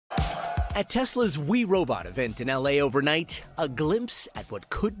At Tesla's We Robot event in LA overnight, a glimpse at what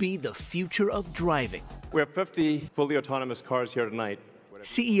could be the future of driving. We have 50 fully autonomous cars here tonight.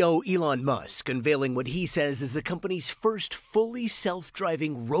 CEO Elon Musk unveiling what he says is the company's first fully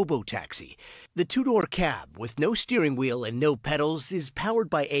self-driving robotaxi. The two-door cab with no steering wheel and no pedals is powered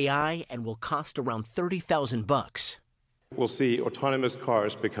by AI and will cost around $30,000. We'll see autonomous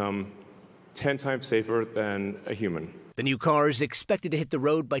cars become 10 times safer than a human. The new car is expected to hit the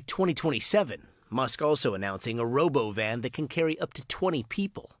road by 2027. Musk also announcing a robo-van that can carry up to 20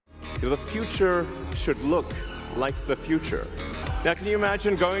 people. The future should look like the future. Now, can you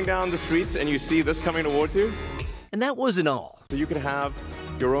imagine going down the streets and you see this coming towards you? And that wasn't all. So you can have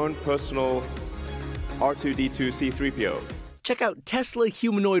your own personal R2-D2 C3PO. Check out Tesla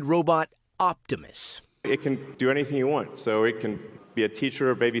humanoid robot Optimus. It can do anything you want. So it can be a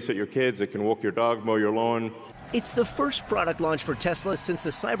teacher, babysit your kids, it can walk your dog, mow your lawn. It's the first product launch for Tesla since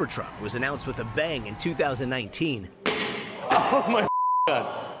the Cybertruck was announced with a bang in 2019. Oh my God.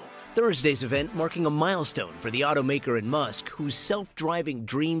 Thursday's event marking a milestone for the automaker and Musk, whose self-driving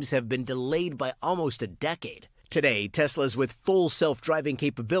dreams have been delayed by almost a decade. Today, Teslas with full self-driving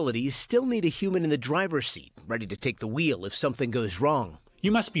capabilities still need a human in the driver's seat, ready to take the wheel if something goes wrong.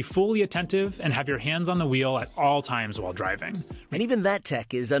 You must be fully attentive and have your hands on the wheel at all times while driving. And even that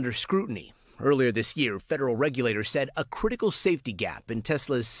tech is under scrutiny. Earlier this year, federal regulators said a critical safety gap in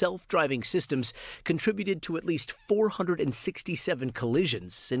Tesla's self-driving systems contributed to at least 467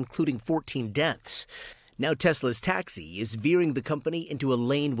 collisions, including 14 deaths. Now Tesla's taxi is veering the company into a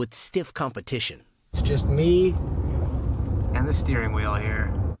lane with stiff competition. It's just me and the steering wheel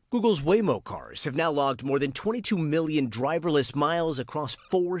here. Google's Waymo cars have now logged more than 22 million driverless miles across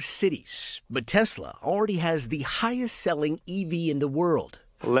 4 cities. But Tesla already has the highest-selling EV in the world.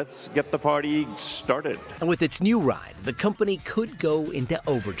 Let's get the party started. And with its new ride, the company could go into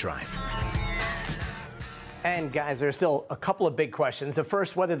overdrive. And guys, there's still a couple of big questions. The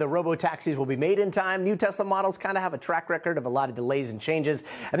first, whether the robotaxis will be made in time. New Tesla models kind of have a track record of a lot of delays and changes.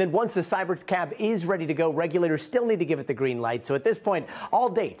 And then once the Cybercab is ready to go, regulators still need to give it the green light. So at this point, all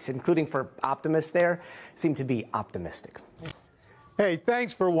dates, including for Optimus there, seem to be optimistic. Hey,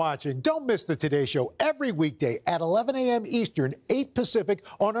 thanks for watching. Don't miss the Today Show every weekday at 11 a.m. Eastern, 8 Pacific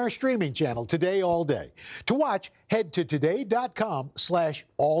on our streaming channel, Today All Day. To watch, head to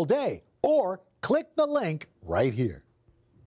today.com/allday or click the link right here.